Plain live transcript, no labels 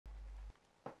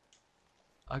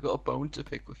I got a bone to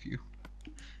pick with you.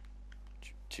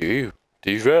 Do you?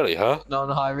 Do you really, huh? No,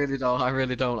 I really don't. I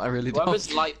really don't.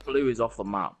 Whoever's light blue is off the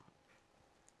map.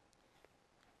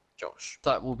 Josh.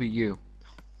 That will be you.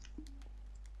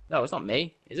 No, it's not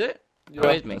me. Is it? Yeah. Oh,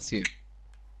 it is me. That's you.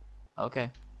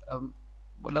 Okay.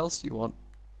 What else do you want?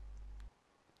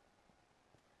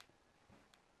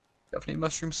 You have any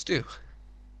mushroom stew?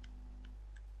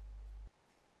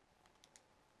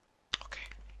 Okay.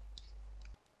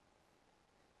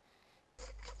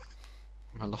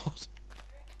 My lord.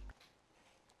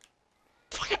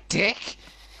 Fucking dick!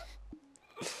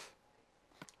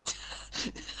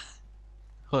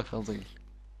 Look, I'll leave.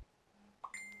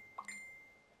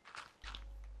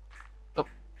 Oh.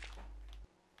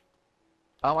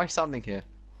 How am I standing here?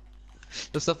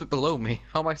 There's nothing below me.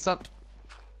 How am I standing?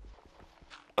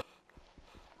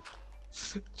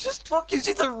 Just fuck gives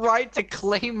you the right to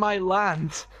claim my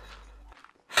land.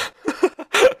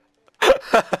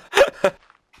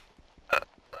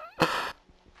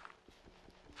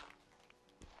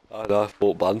 I know, I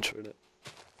thought banter in it.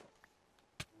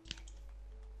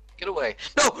 Get away.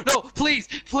 No, no, please,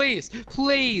 please,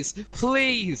 please,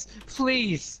 please,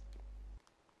 please.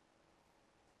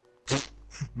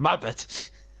 My bed.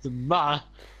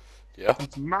 Yeah.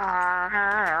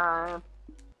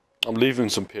 I'm leaving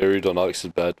some period on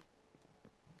Alex's bed.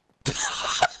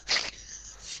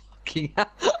 Fucking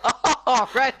hell. Oh,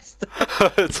 rest.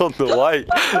 It's on the white.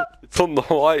 It's on the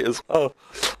white as well.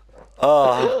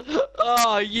 Ah.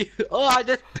 Oh, you. Oh, I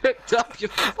just picked up your.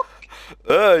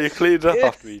 You cleaned up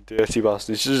after me, dirty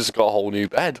bastard. You should just got a whole new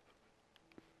bed.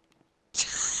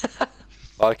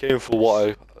 I came for what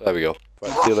I. There we go.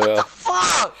 Right, see you later.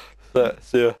 Fuck!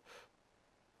 See ya.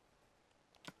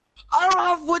 I don't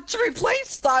have wood to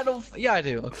replace that. Yeah, I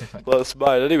do. Okay, fine. Well, it's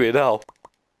mine anyway now.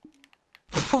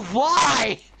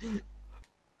 Why?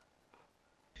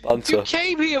 Banter. You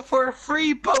came here for a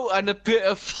free boat and a bit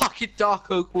of fucking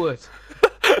dark oak wood.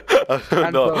 I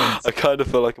don't know. bones. I kind of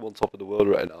feel like I'm on top of the world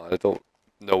right now. I don't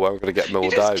know where I'm gonna get more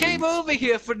You diamonds. just came over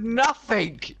here for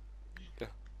nothing. Yeah.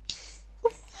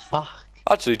 Fuck.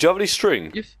 Actually, do you have any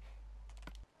string?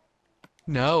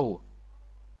 No.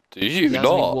 Do you He has not?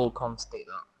 any wool, can't state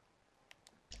that.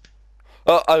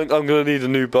 Oh, I'm gonna need a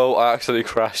new boat. I accidentally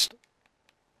crashed.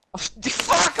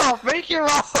 Fuck off! Make your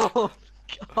own.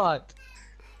 God. Do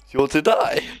you want to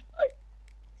die?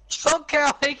 Okay,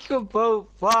 I'll make you a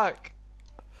boat. Fuck.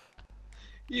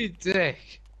 You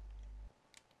dick.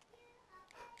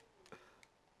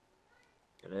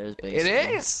 It is, It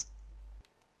basically. is.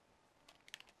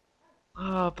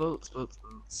 Ah, boats, boats,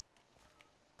 boats.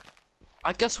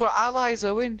 I guess we're allies,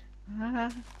 Owen.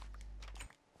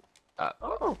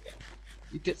 Oh,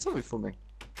 you did something for me.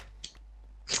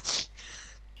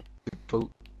 Big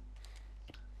boat.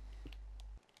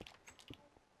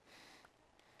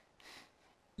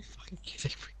 You fucking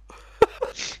kidding me?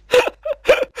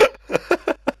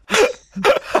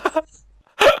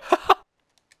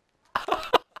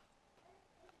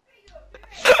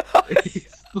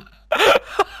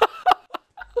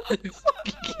 You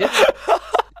fucking kidding me?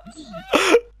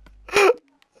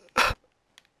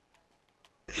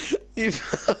 You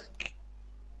fuck.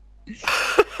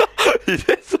 You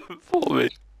did something for me.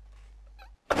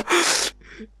 You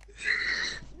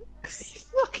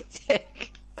fucking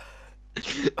dick.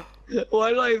 Why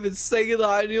did I even say that?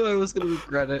 I knew I was gonna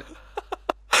regret it.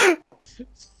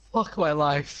 Fuck my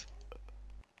life.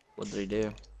 What did he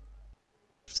do?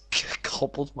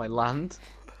 Cobbled my land.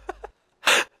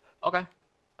 Okay.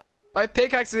 My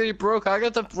pickaxe nearly broke. I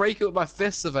got to break it with my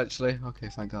fists eventually. Okay,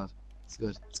 thank God. It's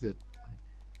good. It's good.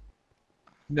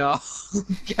 No,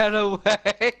 get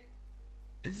away,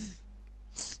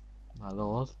 my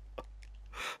lord.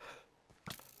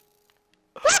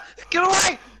 Get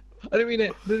away! I didn't mean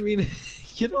it. Didn't mean it.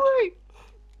 Get away!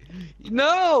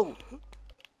 No!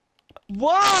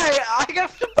 Why? I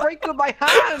have to break with my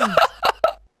hand.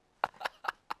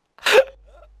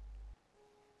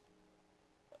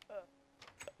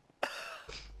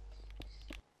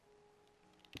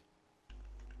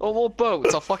 Oh, more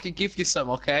boats. I'll fucking give you some,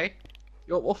 okay?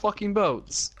 You want more fucking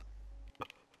boats?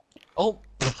 Oh,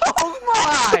 oh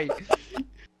my!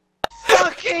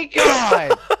 Fucking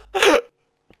God!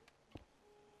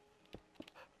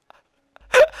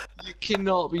 You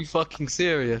cannot be fucking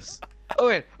serious.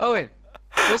 Owen, Owen,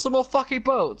 want some more fucking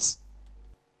boats?